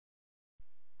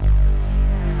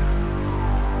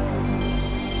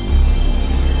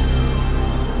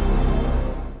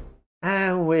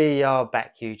We are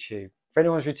back, YouTube. For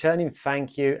anyone who's returning,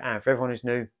 thank you, and for everyone who's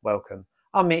new, welcome.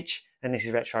 I'm Mitch, and this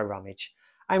is Retro Rummage.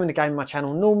 Aiming the game on my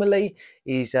channel normally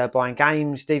is buying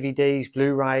games, DVDs,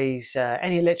 Blu-rays,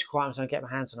 any electrical items I get my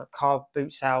hands on at car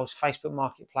boot sales, Facebook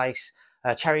Marketplace,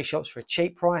 charity shops for a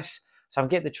cheap price. So I'm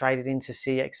getting the traded into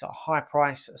CX at a high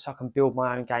price so I can build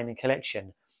my own gaming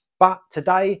collection. But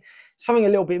today, something a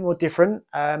little bit more different.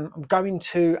 I'm going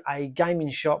to a gaming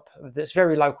shop that's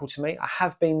very local to me. I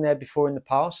have been there before in the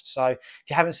past, so if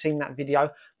you haven't seen that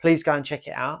video, please go and check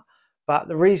it out. But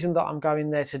the reason that I'm going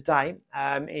there today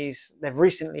is they've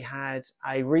recently had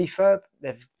a refurb.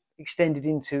 They've extended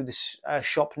into the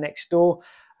shop next door.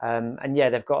 And yeah,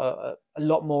 they've got a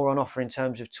lot more on offer in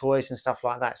terms of toys and stuff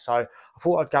like that. So I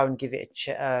thought I'd go and give it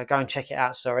go and check it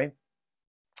out. Sorry.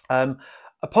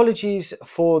 Apologies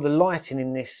for the lighting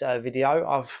in this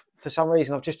video. For some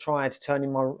reason, I've just tried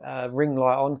turning my ring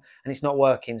light on and it's not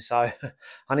working. So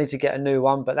I need to get a new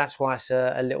one, but that's why it's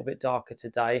a little bit darker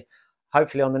today.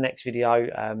 Hopefully on the next video,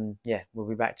 yeah, we'll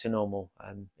be back to normal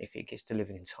if it gets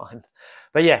delivered in time.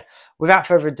 But yeah, without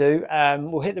further ado,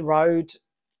 we'll hit the road,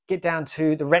 get down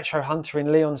to the Retro Hunter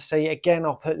in Leigh-on-Sea. Again,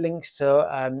 I'll put links to,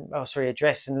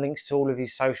 address and links to all of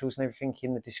his socials and everything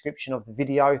in the description of the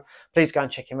video. Please go and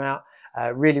check him out.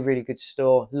 Really, really good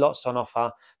store, lots on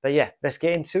offer. But yeah, let's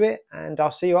get into it and I'll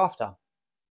see you after.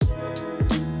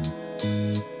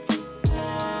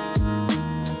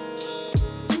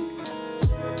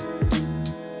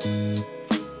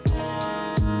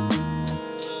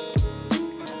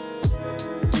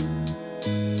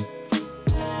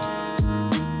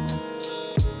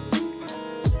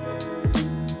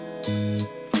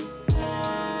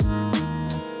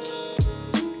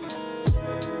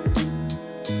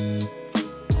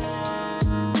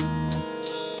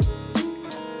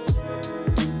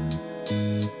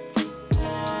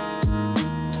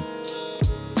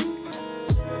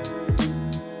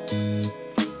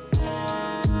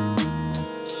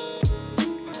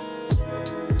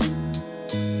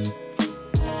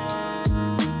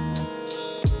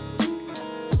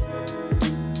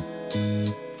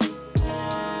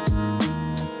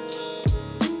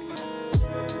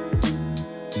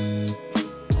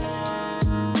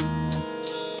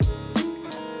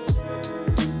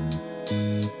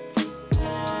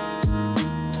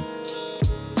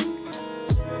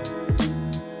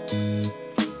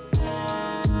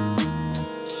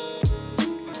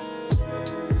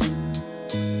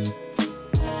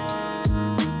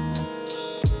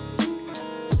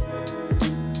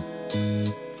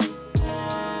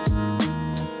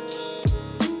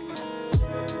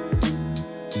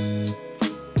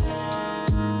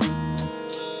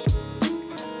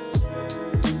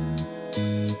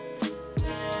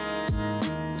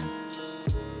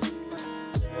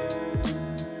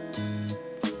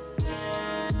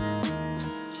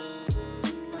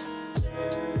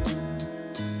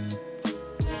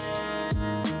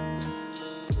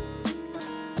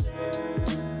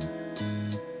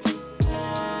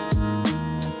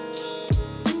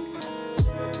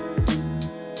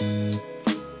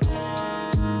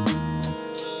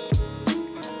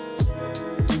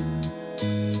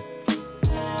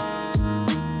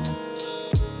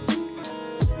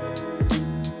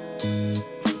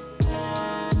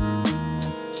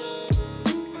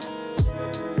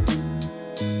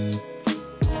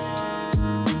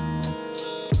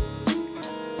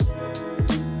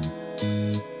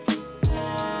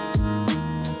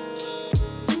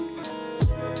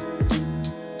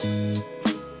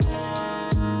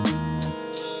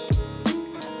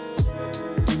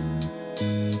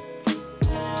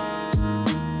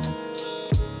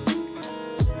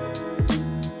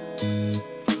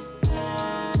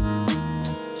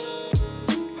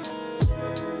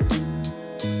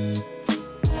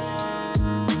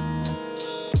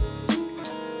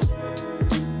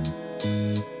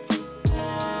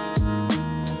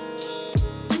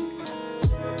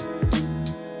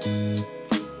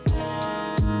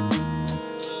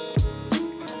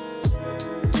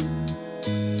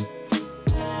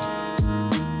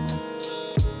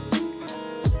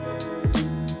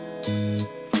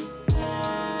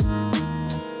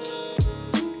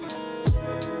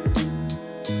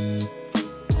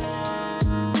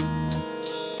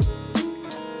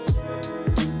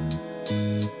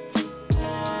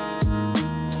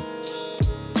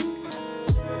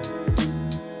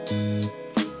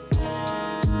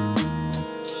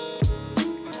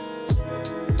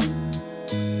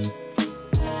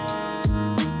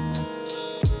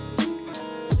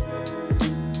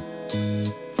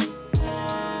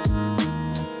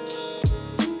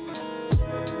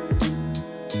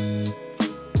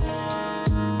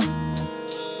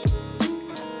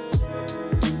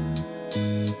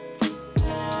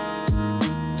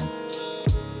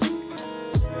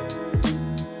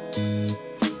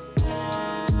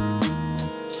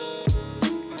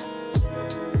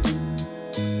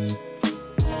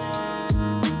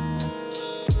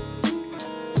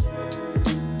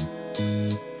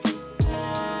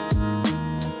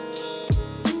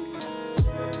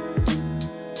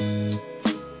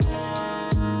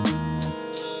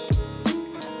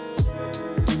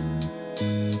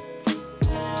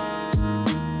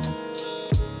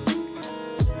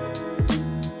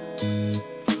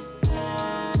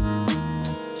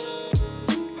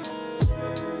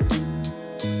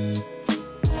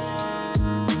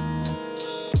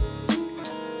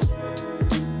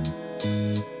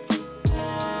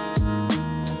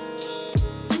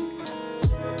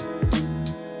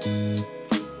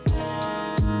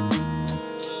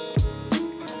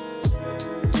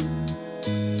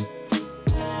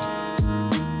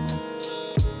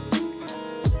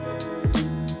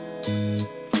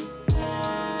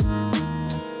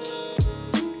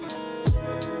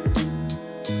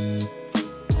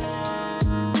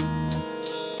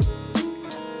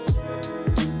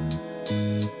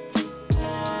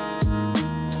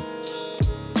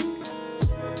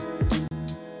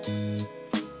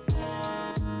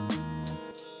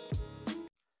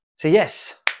 So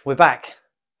yes, we're back,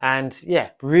 and yeah,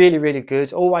 really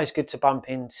good. Always good to bump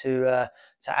into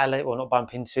to Ali, or not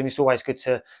bump into him. It's always good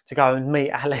to go and meet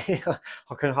Ali.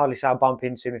 I can hardly say I bump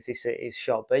into him if it's at his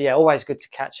shop, but yeah, always good to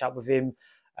catch up with him.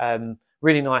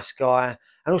 Really nice guy,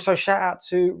 and also shout out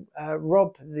to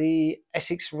Rob, the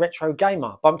Essex Retro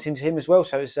Gamer. Bumped into him as well,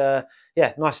 so it's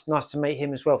yeah, nice to meet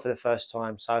him as well for the first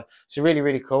time. So it's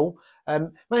really cool.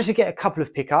 Managed to get a couple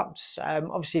of pickups.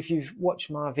 Obviously, if you've watched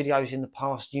my videos in the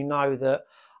past, you know that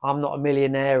I'm not a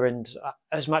millionaire, and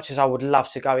as much as I would love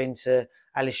to go into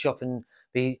Ali's shop and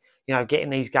be, getting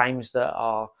these games that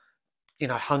are,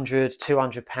 100,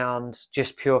 £200,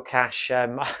 just pure cash.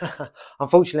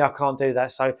 Unfortunately, I can't do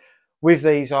that. So with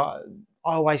these, I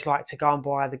always like to go and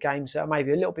buy the games that are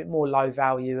maybe a little bit more low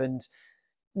value and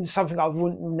something I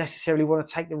wouldn't necessarily want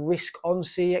to take the risk on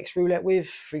CEX roulette with.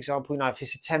 For example, if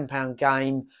it's a £10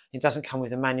 game, it doesn't come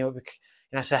with a manual.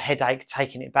 It's a headache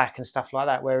taking it back and stuff like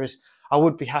that. Whereas I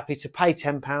would be happy to pay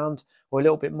 £10 or a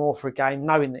little bit more for a game,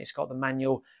 knowing that it's got the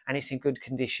manual and it's in good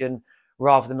condition,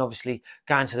 rather than obviously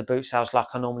going to the boot sales like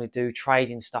I normally do,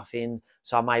 trading stuff in.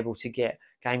 So I'm able to get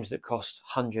games that cost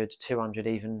 100, 200,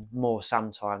 even more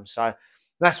sometimes. So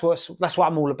that's what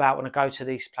I'm all about when I go to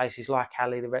these places like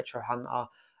Ali, the Retro Hunter.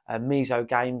 Mizo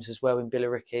Games as well in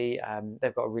Billericay.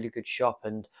 They've got a really good shop,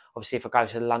 and obviously if I go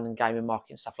to the London Gaming Market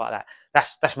and stuff like that,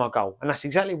 that's my goal, and that's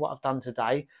exactly what I've done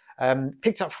today.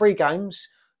 Picked up 3 games.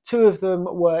 2 of them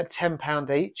were £10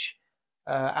 each,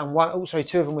 and also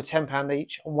 2 of them were £10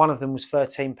 each, and 1 of them was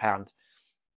 £13.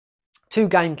 2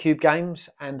 GameCube games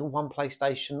and 1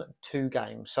 PlayStation 2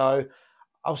 game. So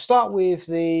I'll start with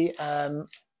the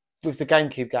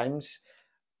GameCube games.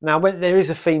 Now, there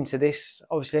is a theme to this.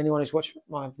 Obviously, anyone who's watched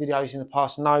my videos in the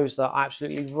past knows that I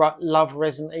absolutely love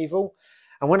Resident Evil.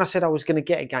 And when I said I was going to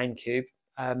get a GameCube,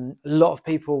 a lot of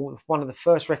people, one of the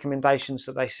first recommendations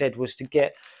that they said was to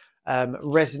get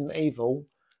Resident Evil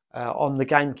on the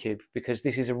GameCube, because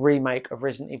this is a remake of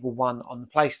Resident Evil 1 on the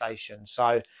PlayStation.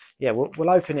 So, yeah,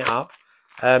 we'll open it up.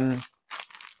 As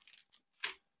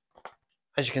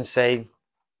you can see,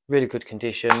 really good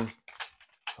condition.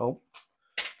 Oh.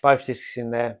 Both discs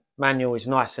in there. Manual is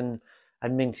nice and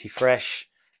minty fresh.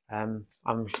 To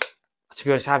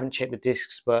be honest, I haven't checked the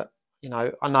discs, but I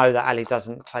know that Ali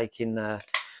doesn't take in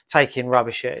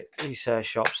rubbish at his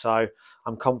shop, so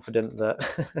I'm confident that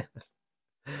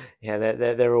yeah,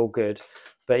 they're all good.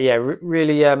 But yeah,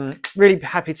 really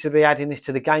happy to be adding this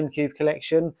to the GameCube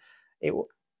collection. The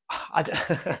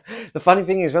funny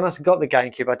thing is, when I got the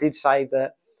GameCube, I did say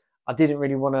that I didn't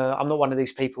really want to. I'm not one of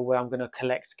these people where I'm going to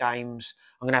collect games.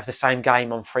 I'm going to have the same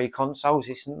game on 3 consoles.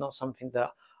 It's not something that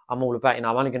I'm all about. I'm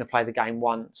only going to play the game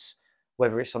once,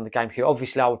 whether it's on the GameCube.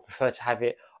 Obviously, I would prefer to have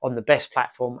it on the best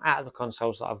platform out of the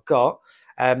consoles that I've got.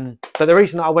 But the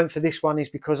reason that I went for this one is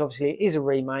because obviously it is a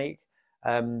remake.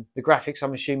 The graphics,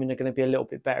 I'm assuming, are going to be a little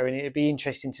bit better, and it'd be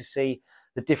interesting to see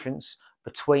the difference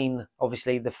between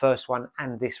obviously the first one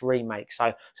and this remake.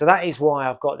 So that is why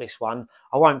I've got this one.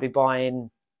 I won't be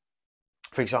buying,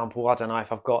 for example, I don't know,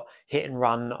 if I've got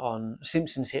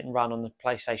Simpsons Hit and Run on the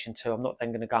PlayStation 2, I'm not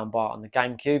then going to go and buy it on the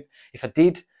GameCube. If I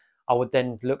did, I would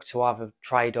then look to either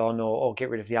trade on or get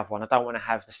rid of the other one. I don't want to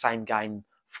have the same game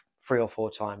 3 or 4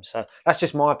 times. So that's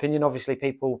just my opinion. Obviously,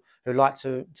 people who like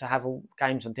to have all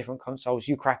games on different consoles,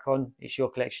 you crack on. It's your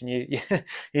collection.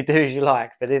 You do as you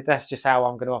like. But that's just how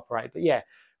I'm going to operate. But yeah,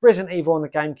 Resident Evil on the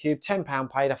GameCube, £10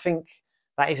 paid. I think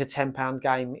that is a £10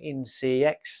 game in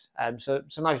CEX, so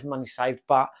no money saved,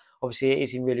 but obviously it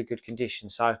is in really good condition.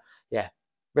 So yeah,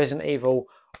 Resident Evil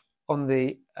on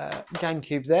the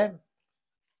GameCube there.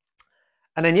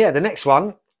 And then yeah, the next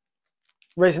one,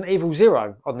 Resident Evil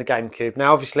 0 on the GameCube.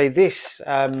 Now obviously this,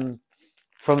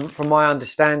 from my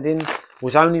understanding,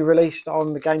 was only released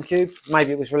on the GameCube.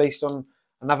 Maybe it was released on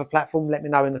another platform. Let me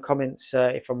know in the comments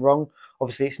if I'm wrong.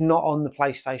 Obviously it's not on the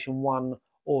PlayStation 1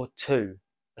 or 2.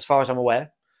 As far as I'm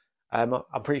aware, I'm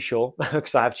pretty sure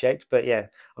because I have checked. But yeah,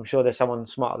 I'm sure there's someone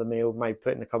smarter than me who may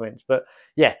put in the comments. But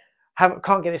yeah,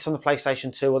 can't get this on the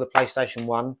PlayStation 2 or the PlayStation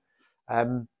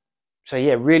 1. So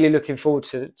yeah, really looking forward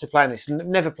to playing this.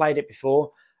 Never played it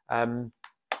before.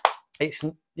 It's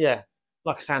yeah,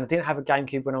 like I said, I didn't have a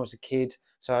GameCube when I was a kid,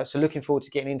 so looking forward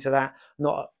to getting into that.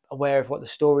 Not aware of what the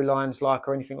storyline's like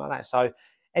or anything like that. So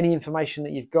any information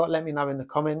that you've got, let me know in the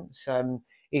comments.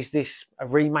 Is this a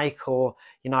remake or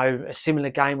a similar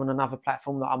game on another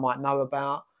platform that I might know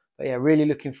about? But yeah, really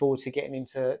looking forward to getting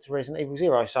into Resident Evil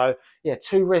 0. So yeah,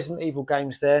 2 Resident Evil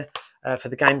games there for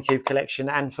the GameCube collection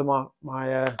and for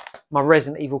my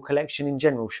Resident Evil collection in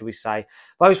general, should we say.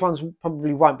 Those ones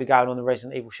probably won't be going on the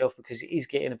Resident Evil shelf because it is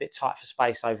getting a bit tight for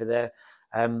space over there.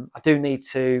 I do need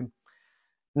to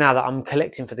now that I'm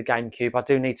collecting for the GameCube, I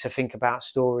do need to think about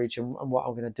storage and what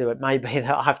I'm going to do. It may be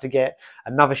that I have to get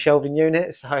another shelving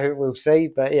unit, so we'll see.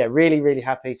 But yeah, really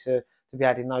happy to be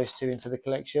adding those two into the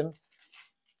collection.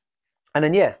 And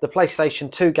then yeah, the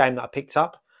PlayStation 2 game that I picked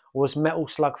up was Metal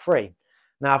Slug 3.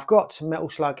 Now I've got Metal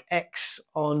Slug X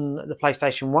on the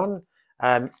PlayStation 1.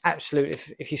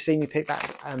 Absolutely, if you've seen me pick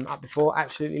that up before,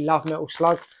 absolutely love Metal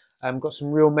Slug. Got some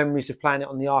real memories of playing it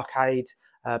on the arcade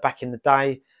back in the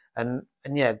day. And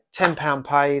yeah, £10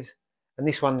 paid. And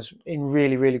this one's in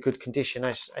really good condition,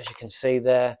 as you can see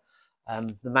there.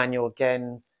 The manual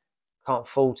again, can't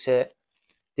fault it.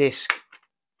 Disc,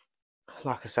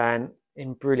 like I say,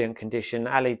 in brilliant condition.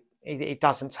 Ali, he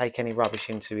doesn't take any rubbish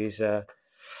into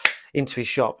his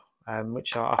shop,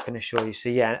 which I can assure you. So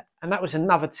yeah, and that was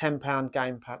another £10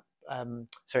 game.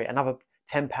 Sorry, another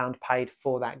 £10 paid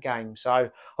for that game. So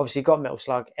obviously you've got Metal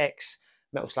Slug X,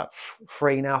 Metal Slug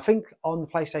 3 now. I think on the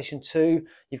PlayStation 2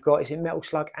 you've got, is it Metal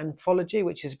Slug Anthology,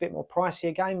 which is a bit more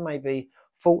pricier game, maybe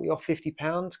 £40 or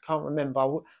 £50. Can't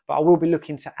remember, but I will be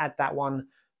looking to add that one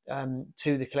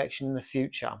to the collection in the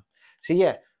future. So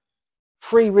yeah,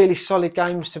 3 really solid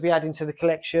games to be adding to the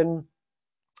collection.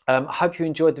 I hope you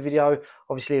enjoyed the video,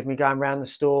 obviously, of me going around the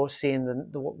store, seeing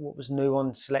what was new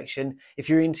on selection. If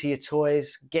you're into your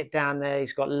toys, get down there.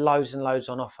 He's got loads and loads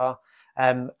on offer,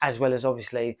 as well as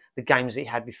obviously the games that he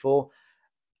had before.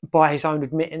 By his own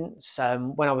admittance,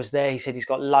 when I was there, he said he's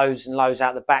got loads and loads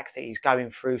out the back that he's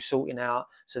going through, sorting out,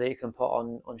 so that you can put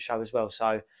on show as well.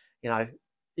 So, you know,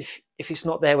 if it's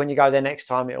not there when you go there next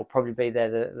time, it'll probably be there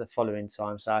the following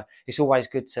time. So it's always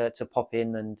good to pop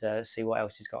in and see what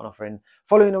else he's got on offer. And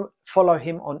follow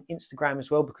him on Instagram as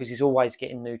well, because he's always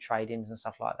getting new trade-ins and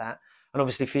stuff like that. And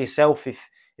obviously for yourself,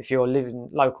 if you're living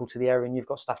local to the area and you've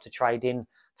got stuff to trade in,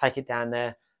 take it down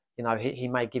there. You know, he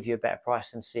may give you a better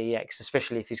price than CEX,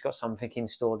 especially if he's got something in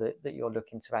store that you're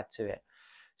looking to add to it.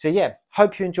 So yeah,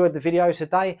 hope you enjoyed the video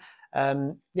today.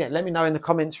 Yeah, let me know in the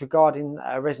comments regarding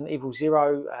Resident Evil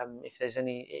 0,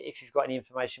 if you've got any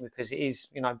information, because it is,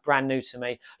 you know, brand new to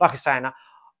me. Like I was saying,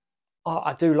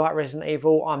 I do like Resident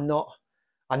Evil.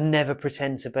 I never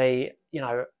pretend to be, you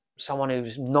know, someone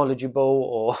who's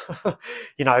knowledgeable or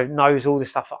you know, knows all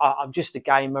this stuff. I'm just a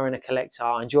gamer and a collector.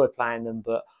 I enjoy playing them,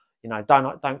 but you know,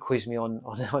 don't quiz me on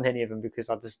any of them, because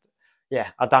I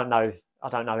don't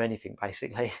know anything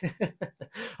basically,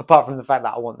 apart from the fact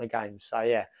that I want the game. So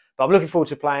yeah, but I'm looking forward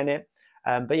to playing it.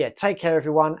 But yeah, take care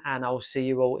everyone, and I'll see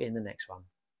you all in the next one.